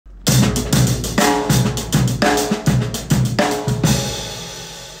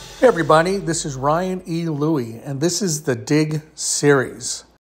Hey everybody, this is Ryan E. Louie, and this is the Digg series.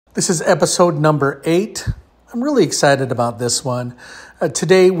 This is episode number 8. I'm really excited about this one.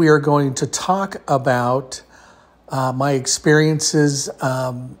 Today we are going to talk about my experiences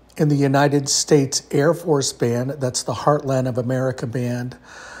in the United States Air Force Band. That's the Heartland of America Band.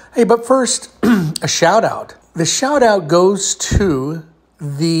 Hey, but first, a shout out. The shout out goes to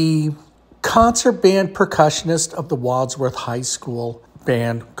the concert band percussionist of the Wadsworth High School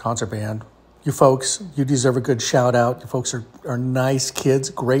concert band. You folks, you deserve a good shout out. You folks are nice kids,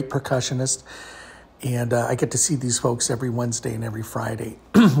 great percussionists. And I get to see these folks every Wednesday and every Friday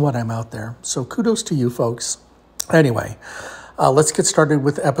when I'm out there. So kudos to you folks. Anyway, let's get started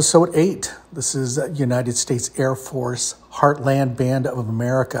with episode 8. This is United States Air Force Heartland Band of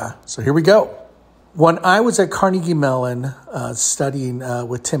America. So here we go. When I was at Carnegie Mellon studying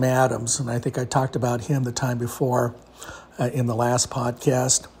with Tim Adams, and I think I talked about him the time before, in the last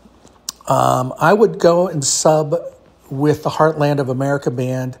podcast, I would go and sub with the Heartland of America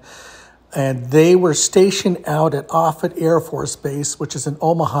Band, and they were stationed out at Offutt Air Force Base, which is in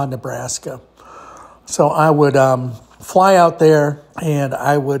Omaha, Nebraska. So I would fly out there, and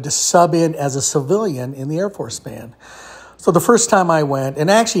I would sub in as a civilian in the Air Force Band. So the first time I went, and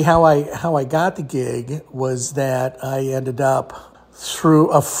actually how I got the gig was that I ended up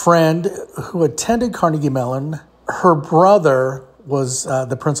through a friend who attended Carnegie Mellon. Her brother was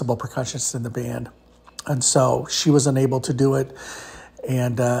the principal percussionist in the band, and so she was unable to do it.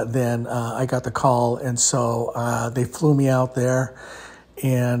 And then I got the call, and so they flew me out there,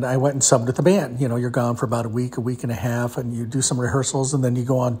 and I went and subbed with the band. You know, you're gone for about a week and a half, and you do some rehearsals, and then you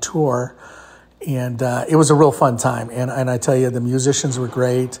go on tour. And it was a real fun time. And I tell you, the musicians were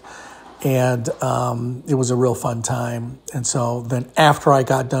great, and it was a real fun time. And so then after I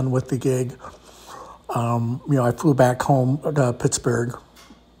got done with the gig, I flew back home to Pittsburgh.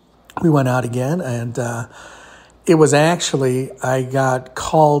 We went out again, and it was actually, I got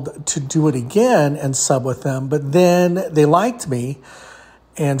called to do it again and sub with them, but then they liked me,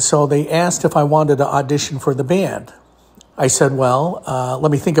 and so they asked if I wanted to audition for the band. I said, well,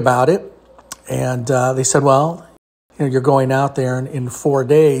 let me think about it. And they said, well, you're going out there in 4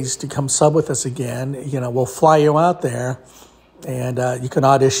 days to come sub with us again. We'll fly you out there, and you can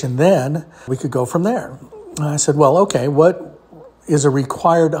audition then. We could go from there. And I said, well, okay, what is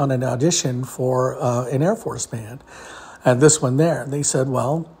required on an audition for an Air Force band? And this one there. And they said,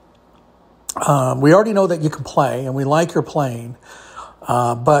 well, we already know that you can play, and we like your playing.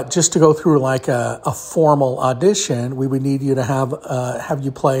 But just to go through like a formal audition, we would need you to have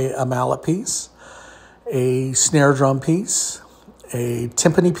you play a mallet piece, a snare drum piece, a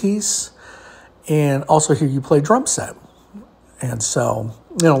timpani piece, and also hear you play drum set. And so,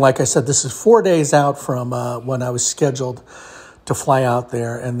 like I said, this is 4 days out from when I was scheduled to fly out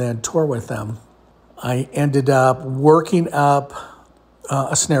there and then tour with them. I ended up working up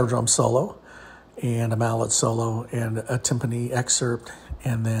a snare drum solo and a mallet solo and a timpani excerpt,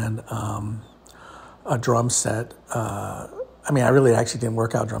 and then a drum set. I really actually didn't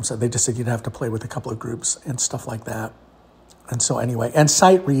work out drum set. They just said you'd have to play with a couple of groups and stuff like that. And so anyway, and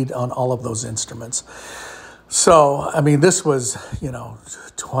sight read on all of those instruments. So, this was,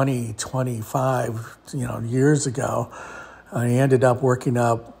 20, 25, years ago. I ended up working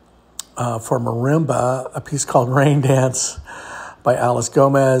up for marimba, a piece called Rain Dance by Alice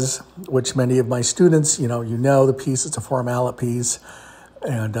Gomez, which many of my students, you know the piece. It's a 4-mallet piece,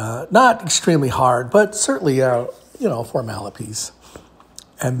 and not extremely hard, but certainly a 4-mallet piece.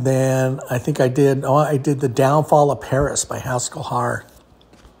 And then I think I did The Downfall of Paris by Haskell Haar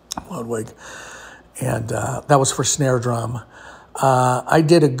Ludwig, and that was for snare drum. I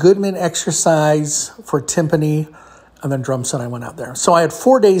did a Goodman exercise for timpani, and then drum set I went out there. So I had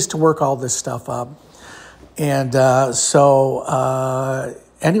 4 days to work all this stuff up. And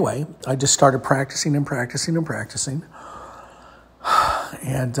anyway, I just started practicing. And,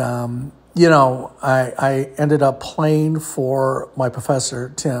 I ended up playing for my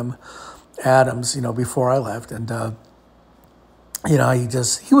professor, Tim Adams, before I left. And, he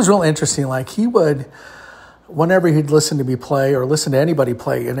was real interesting. Like he would, whenever he'd listen to me play or listen to anybody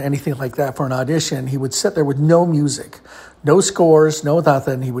play and anything like that for an audition, he would sit there with no music, no scores, no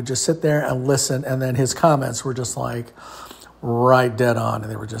nothing. He would just sit there and listen. And then his comments were just like right dead on.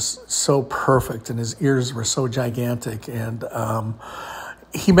 And they were just so perfect. And his ears were so gigantic. And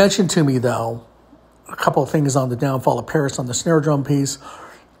he mentioned to me, though, a couple of things on The Downfall of Paris on the snare drum piece.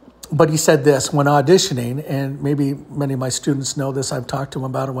 But he said this when auditioning, and maybe many of my students know this, I've talked to him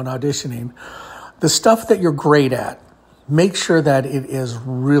about it when auditioning, the stuff that you're great at, make sure that it is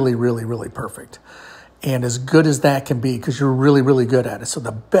really, really, really perfect. and as good as that can be, because you're really, really good at it. So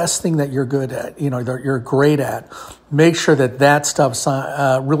the best thing that you're good at, that you're great at, make sure that stuff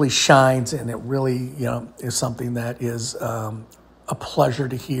really shines, and it really, is something that is a pleasure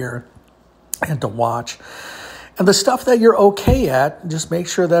to hear and to watch. And the stuff that you're okay at, just make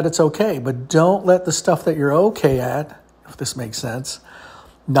sure that it's okay. But don't let the stuff that you're okay at, if this makes sense,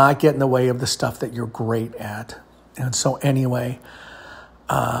 not get in the way of the stuff that you're great at. And so anyway,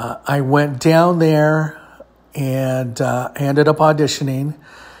 I went down there and ended up auditioning.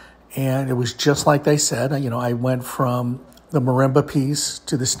 And it was just like they said. I went from the marimba piece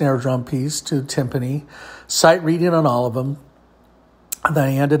to the snare drum piece to timpani, sight reading on all of them. And then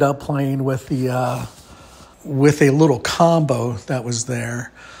I ended up playing with with a little combo that was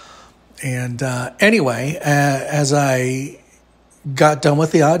there. And anyway, as I got done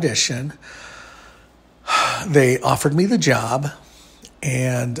with the audition, they offered me the job,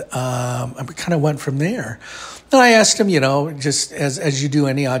 and I kind of went from there. And I asked them, just as you do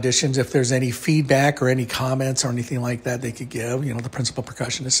any auditions, if there's any feedback or any comments or anything like that they could give. The principal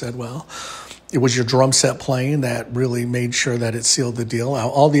percussionist said, well, it was your drum set playing that really made sure that it sealed the deal.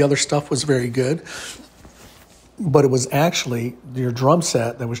 All the other stuff was very good, but it was actually your drum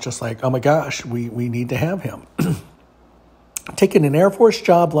set that was just like, oh my gosh, we need to have him. Taking an Air Force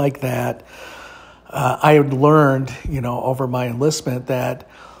job like that, I had learned, over my enlistment that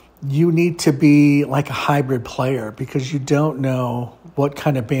you need to be like a hybrid player, because you don't know what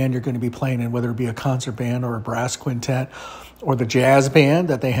kind of band you're going to be playing in, whether it be a concert band or a brass quintet or the jazz band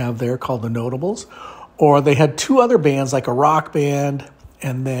that they have there called the Notables. Or they had two other bands, like a rock band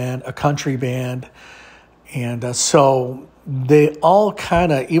and then a country band. And so they all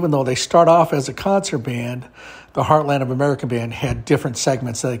kind of, even though they start off as a concert band, the Heartland of American Band had different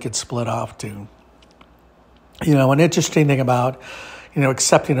segments that they could split off to. An interesting thing about,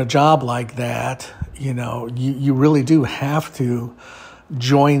 accepting a job like that, you really do have to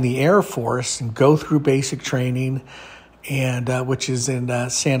join the Air Force and go through basic training, and which is in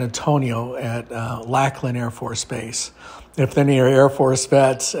San Antonio at Lackland Air Force Base. If any are Air Force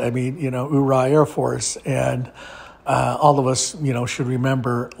vets, hoorah, Air Force. And all of us, should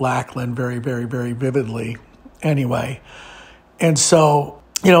remember Lackland very, very, very vividly. Anyway, and so,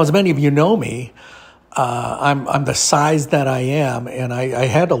 as many of you know me, I'm the size that I am, and I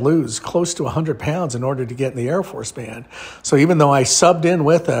had to lose close to 100 pounds in order to get in the Air Force Band. So even though I subbed in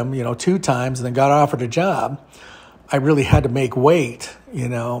with them, 2 times and then got offered a job, I really had to make weight,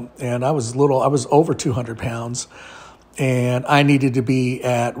 and I was over 200 pounds, and I needed to be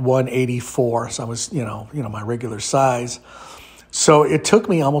at 184. So I was, my regular size. So it took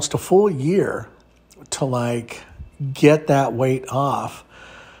me almost a full year to get that weight off.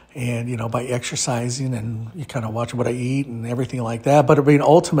 And, by exercising and you kind of watching what I eat and everything like that. But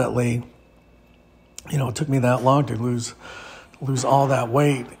ultimately, it took me that long to lose all that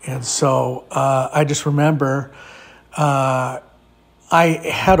weight. And so I just remember I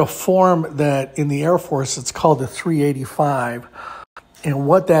had a form that in the Air Force, it's called the 385. And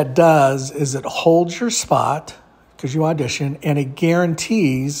what that does is it holds your spot because you audition, and it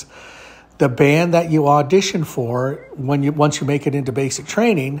guarantees the band that you audition for, once you make it into basic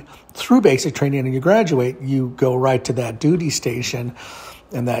training, through basic training and you graduate, you go right to that duty station,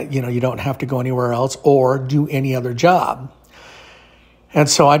 and that, you don't have to go anywhere else or do any other job. And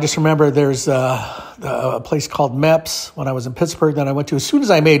so I just remember there's a place called MEPS when I was in Pittsburgh that I went to. As soon as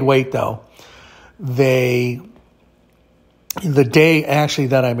I made weight, though, the day actually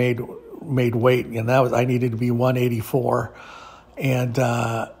that I made weight, and I needed to be 184, and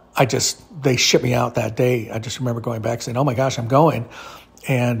they shipped me out that day. I just remember going back saying, oh my gosh, I'm going.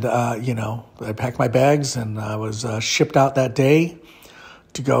 And, I packed my bags and I was shipped out that day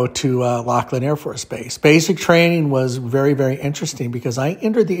to go to Lackland Air Force Base. Basic training was very, very interesting because I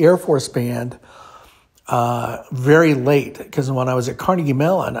entered the Air Force Band very late, because when I was at Carnegie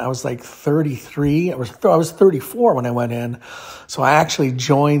Mellon, I was like 33. I was 34 when I went in. So I actually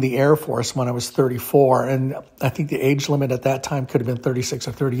joined the Air Force when I was 34. And I think the age limit at that time could have been 36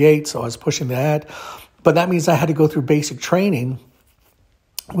 or 38. So I was pushing that. But that means I had to go through basic training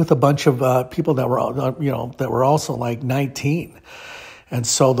with a bunch of people that were also like 19. And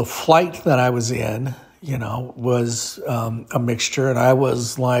so the flight that I was in, was a mixture, and I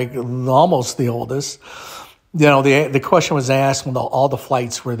was like almost the oldest. The question was asked when all the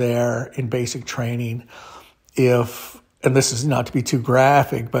flights were there in basic training, and this is not to be too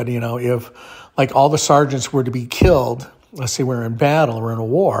graphic, but if like all the sergeants were to be killed, let's say we're in battle or in a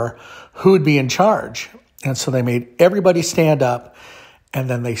war, who would be in charge? And so they made everybody stand up, and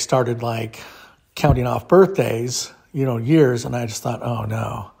then they started like counting off birthdays, years, and I just thought, oh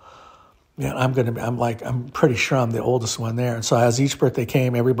no. Yeah, I'm pretty sure I'm the oldest one there. And so as each birthday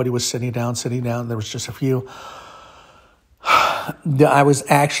came, everybody was sitting down. There was just a few. I was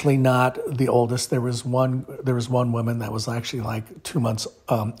actually not the oldest. There was one woman that was actually like 2 months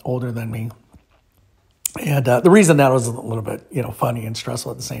older than me. And the reason that was a little bit, funny and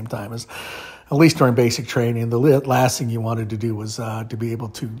stressful at the same time is, at least during basic training, the last thing you wanted to do was to be able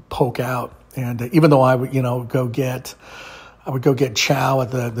to poke out. And even though I would, go get chow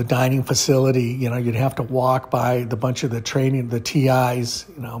at the dining facility, you'd have to walk by the bunch of the training, the TIs,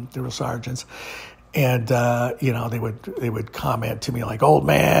 drill sergeants. And, they would comment to me like, old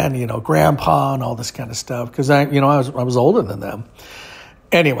man, grandpa, and all this kind of stuff. Cause I was older than them.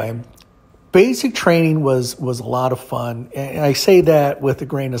 Anyway, basic training was a lot of fun. And I say that with a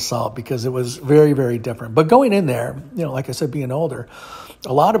grain of salt because it was very, very different. But going in there, like I said, being older,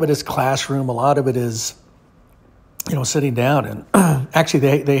 a lot of it is classroom. A lot of it is, sitting down. And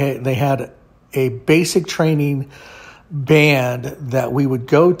actually they had a basic training band that we would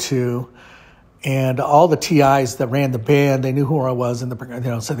go to. And all the TIs that ran the band, they knew who I was.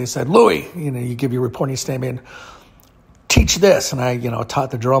 So they said, Louis, you give your reporting statement, teach this. And I, taught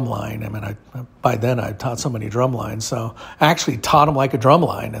the drum line. I mean, by then I taught so many drum lines. So I actually taught them like a drum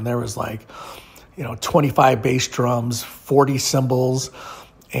line. And there was 25 bass drums, 40 cymbals,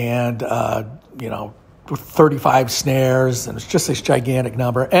 and, 35 snares. And it's just this gigantic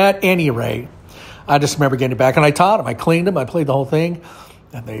number. At any rate, I just remember getting back and I taught them. I cleaned them. I played the whole thing.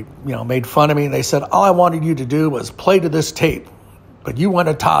 And they, made fun of me. And they said, all I wanted you to do was play to this tape. But you went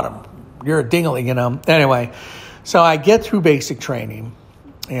and taught them. You're a dingling, Anyway, so I get through basic training.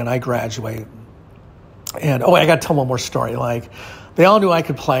 And I graduate. And, I got to tell one more story. They all knew I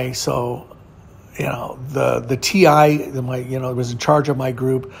could play. So, the TI, was in charge of my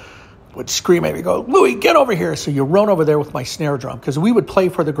group, would scream at me, go, Louis, get over here. So you run over there with my snare drum. Because we would play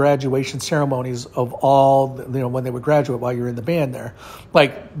for the graduation ceremonies of all, when they would graduate while you're in the band there.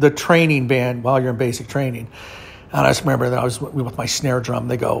 Like the training band while you're in basic training. And I just remember that I was with my snare drum.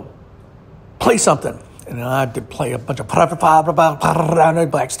 They go, play something. And I had to play a bunch of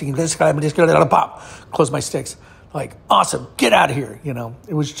Blackstein, this guy, this guy, pop, close my sticks. Like, awesome, get out of here.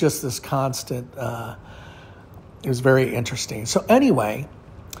 It was just this constant, it was very interesting. So anyway,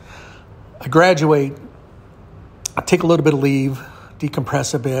 I graduate, I take a little bit of leave,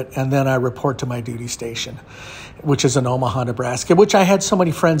 decompress a bit, and then I report to my duty station, which is in Omaha, Nebraska, which I had so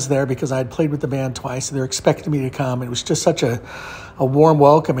many friends there because I had played with the band twice, and they were expecting me to come. It was just such a warm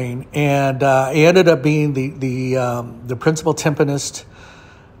welcoming, and I ended up being the principal timpanist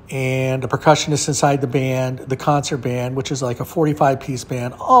and a percussionist inside the band, the concert band, which is like a 45-piece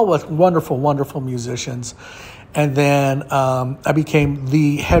band, all with wonderful, wonderful musicians. And then I became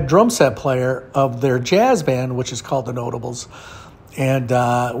the head drum set player of their jazz band, which is called the Notables. And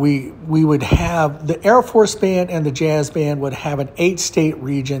we would have the Air Force band and the jazz band would have an 8-state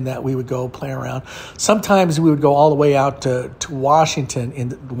region that we would go play around. Sometimes we would go all the way out to Washington,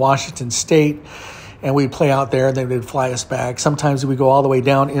 in Washington State, and we'd play out there, and then they'd fly us back. Sometimes we go all the way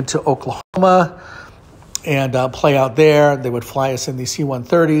down into Oklahoma and play out there. They would fly us in these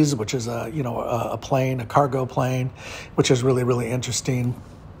C-130s, which is a plane, a cargo plane, which is really, really interesting.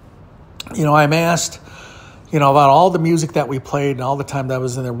 I'm asked, about all the music that we played and all the time that I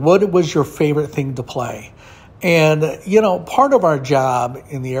was in there, what was your favorite thing to play? And, part of our job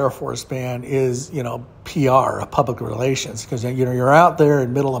in the Air Force Band is, PR, public relations, because, you're out there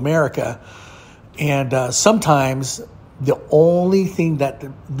in middle America, and sometimes the only thing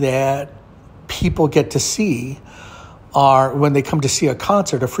that people get to see are when they come to see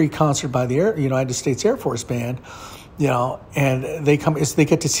a free concert by the United States Air Force Band, and they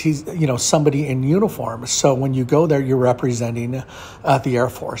get to see, somebody in uniform. So when you go there, you're representing the Air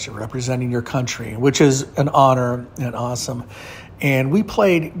Force, you're representing your country, which is an honor and awesome. And we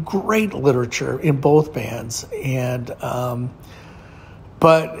played great literature in both bands. And,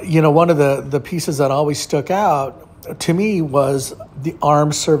 but, one of the pieces that always stuck out to me was the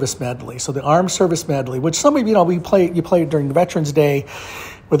Armed Service Medley. So the Armed Service Medley, which some of you play it during Veterans Day,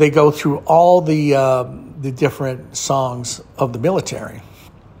 where they go through all the different songs of the military,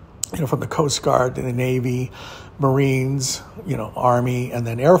 from the Coast Guard to the Navy, Marines, Army, and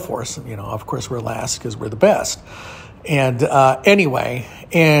then Air Force. Of course, we're last because we're the best. And anyway,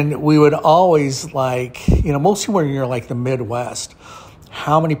 and we would always mostly when you're like the Midwest,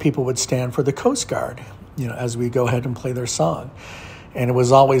 how many people would stand for the Coast Guard, as we go ahead and play their song. And it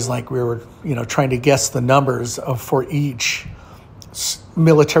was always like we were, trying to guess the numbers for each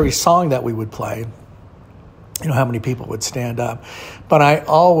military song that we would play, how many people would stand up. But I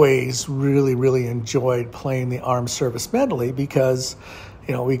always really, really enjoyed playing the Armed Service Medley because,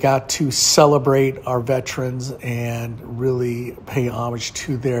 we got to celebrate our veterans and really pay homage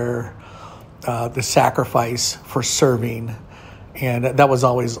to their the sacrifice for serving. And that was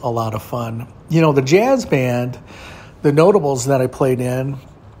always a lot of fun. The jazz band, the Notables that I played in,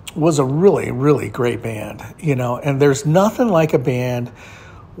 was a really, really great band, and there's nothing like a band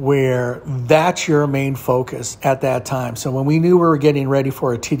where that's your main focus at that time. So when we knew we were getting ready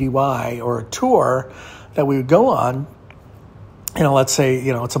for a TDY or a tour that we would go on, let's say,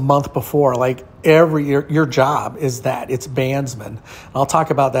 it's a month before, like every year, your job is that. It's bandsman. I'll talk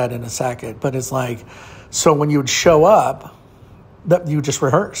about that in a second. But it's like, so when you would show up, that you just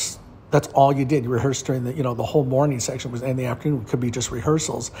rehearse. That's all you did. You rehearsed during the whole morning section was in the afternoon. It could be just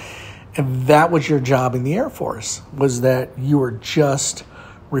rehearsals. And that was your job in the Air Force, was that you were just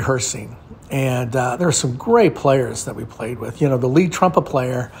rehearsing. And there were some great players that we played with. The lead trumpet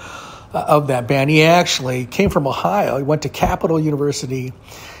player of that band, he actually came from Ohio. He went to Capital University.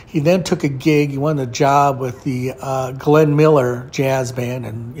 He then took a gig. He won a job with the Glenn Miller Jazz Band.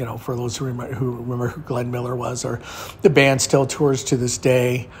 And, for those who remember who Glenn Miller was, or the band still tours to this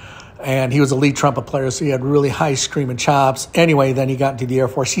day. And he was a lead trumpet player, so he had really high screaming chops. Anyway, then he got into the Air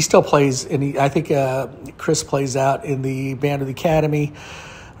Force. He still plays, and I think Chris plays out in the Band of the Academy,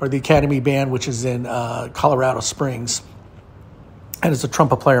 or the Academy Band, which is in Colorado Springs. And is a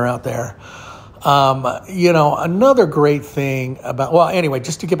trumpet player out there. Another great thing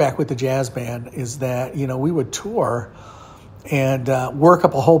just to get back with the jazz band is that, we would tour and work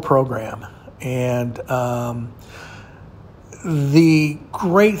up a whole program. And the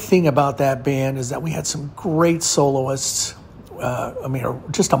great thing about that band is that we had some great soloists.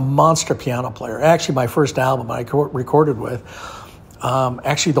 Just a monster piano player. Actually, my first album I recorded with,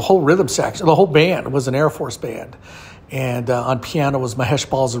 the whole rhythm section, the whole band was an Air Force band. And on piano was Mahesh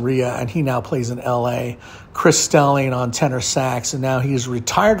Balzaria, and he now plays in L.A. Chris Stelling on tenor sax, and now he's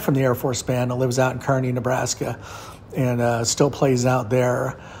retired from the Air Force band and lives out in Kearney, Nebraska, and still plays out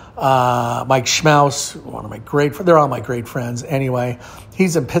there. Mike Schmaus, they're all my great friends. Anyway,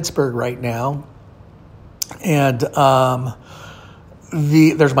 he's in Pittsburgh right now. And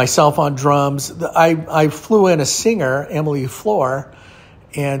there's myself on drums. I flew in a singer, Emily Floor.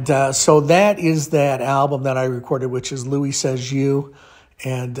 And so that is that album that I recorded, which is Louis Says You.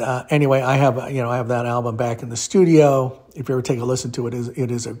 And anyway, I have that album back in the studio. If you ever take a listen to it,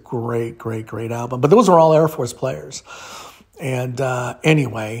 it is a great, great, great album. But those were all Air Force players. And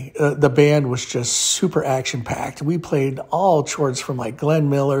anyway, the band was just super action-packed. We played all chords from like Glenn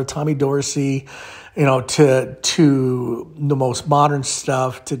Miller, Tommy Dorsey, to the most modern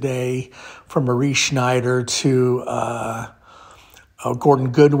stuff today, from Marie Schneider to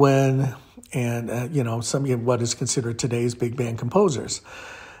Gordon Goodwin, and some of what is considered today's big band composers.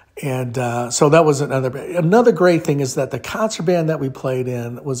 And so that was another great thing, is that the concert band that we played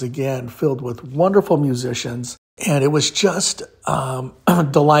in was, again, filled with wonderful musicians, and it was just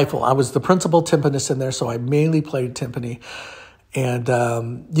delightful. I was the principal timpanist in there, so I mainly played timpani. And,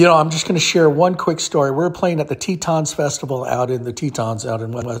 I'm just going to share one quick story. We were playing at the Tetons Festival out in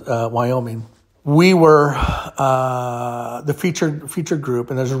Wyoming. We were the featured group,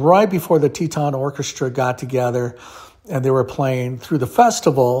 and it was right before the Teton Orchestra got together, and they were playing through the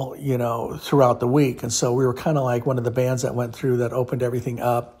festival, throughout the week. And so we were kind of like one of the bands that went through that opened everything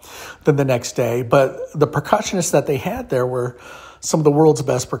up then the next day. But the percussionists that they had there were some of the world's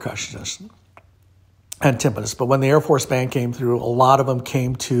best percussionists and timpanists. But when the Air Force band came through, a lot of them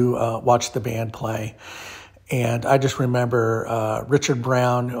came to watch the band play. And I just remember Richard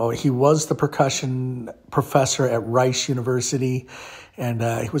Brown. He was the percussion professor at Rice University, and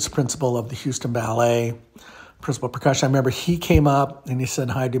he was principal of the Houston Ballet, principal percussion. I remember he came up and he said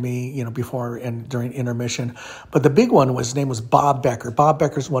hi to me, before and during intermission. But the big one his name was Bob Becker. Bob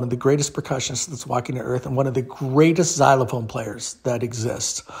Becker is one of the greatest percussionists that's walking the earth, and one of the greatest xylophone players that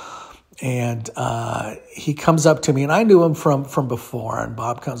exists. And he comes up to me, and I knew him from before. And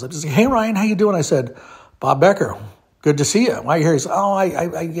Bob comes up and says, "Hey Ryan, how you doing?" I said, "Bob Becker, good to see you." Why are you here? He said,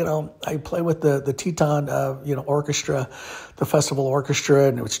 I play with the Teton, orchestra, the festival orchestra,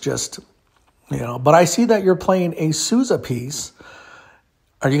 and it's just, but I see that you're playing a Sousa piece.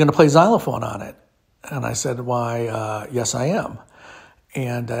 Are you going to play xylophone on it? And I said, "Why, yes, I am."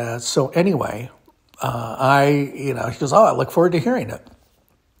 And so anyway, he goes, "Oh, I look forward to hearing it."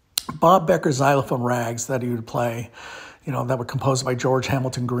 Bob Becker's xylophone rags that he would play, that were composed by George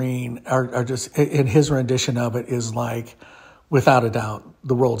Hamilton Green, are just, in his rendition of it, is like, without a doubt,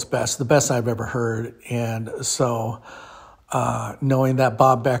 the world's best, the best I've ever heard. And so knowing that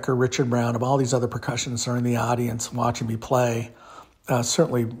Bob Becker, Richard Brown, of all these other percussionists are in the audience watching me play,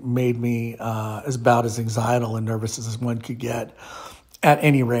 certainly made me about as anxietal and nervous as one could get. at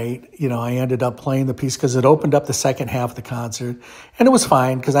any rate, I ended up playing the piece because it opened up the second half of the concert. And it was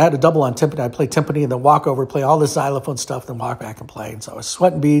fine because I had a double on timpani. I played timpani and then walk over, play all the xylophone stuff, then walk back and play. And so I was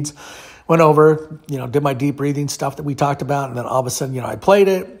sweating beads, went over, did my deep breathing stuff that we talked about. And then all of a sudden, I played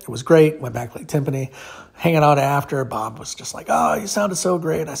it. It was great. Went back, played timpani. Hanging out after, Bob was just like, "Oh, you sounded so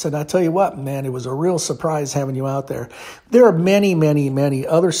great." I said, "I tell you what, man, it was a real surprise having you out there." There are many, many, many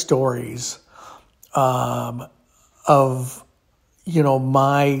other stories of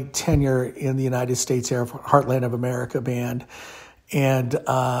my tenure in the United States Air Force, Heartland of America band. And,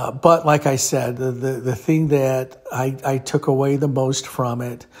 but like I said, the thing that I took away the most from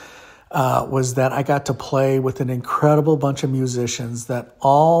it, was that I got to play with an incredible bunch of musicians that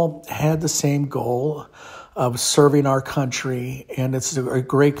all had the same goal of serving our country. And it's a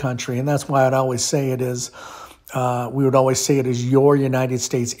great country. And that's why I'd always say it is, we would always say it is your United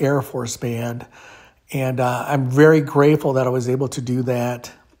States Air Force band. And I'm very grateful that I was able to do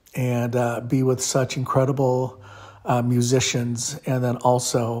that and be with such incredible musicians, and then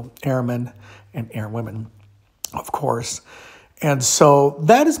also airmen and airwomen, of course. And so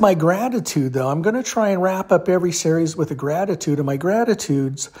that is my gratitude, though. I'm going to try and wrap up every series with a gratitude. And my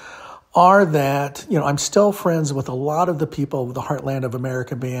gratitudes are that, I'm still friends with a lot of the people of the Heartland of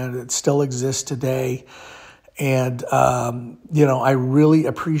America band that still exists today. And, I really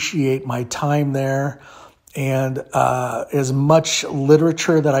appreciate my time there, and as much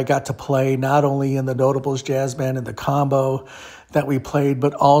literature that I got to play, not only in the Notables Jazz Band and the combo that we played,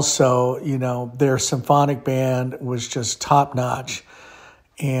 but also, their symphonic band was just top notch.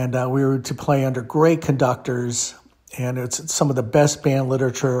 And we were to play under great conductors, and it's some of the best band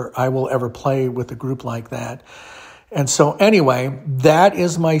literature I will ever play with a group like that. And so anyway, that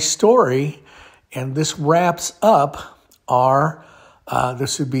is my story. And this wraps up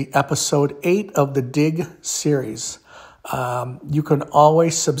this would be episode 8 of the Digg series. You can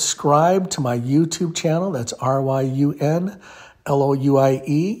always subscribe to my YouTube channel. That's RYUNLOUIE.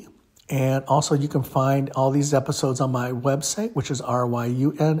 And also you can find all these episodes on my website, which is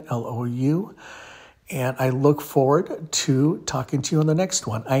RYUNLOU. And I look forward to talking to you on the next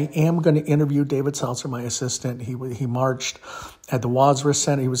one. I am going to interview David Seltzer, my assistant. He marched at the Wadsworth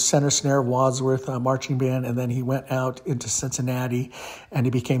Center. He was center snare of Wadsworth marching band, and then he went out into Cincinnati, and he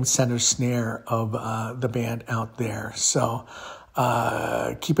became center snare of the band out there. So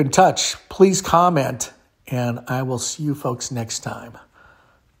keep in touch. Please comment, and I will see you folks next time.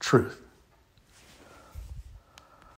 Truth.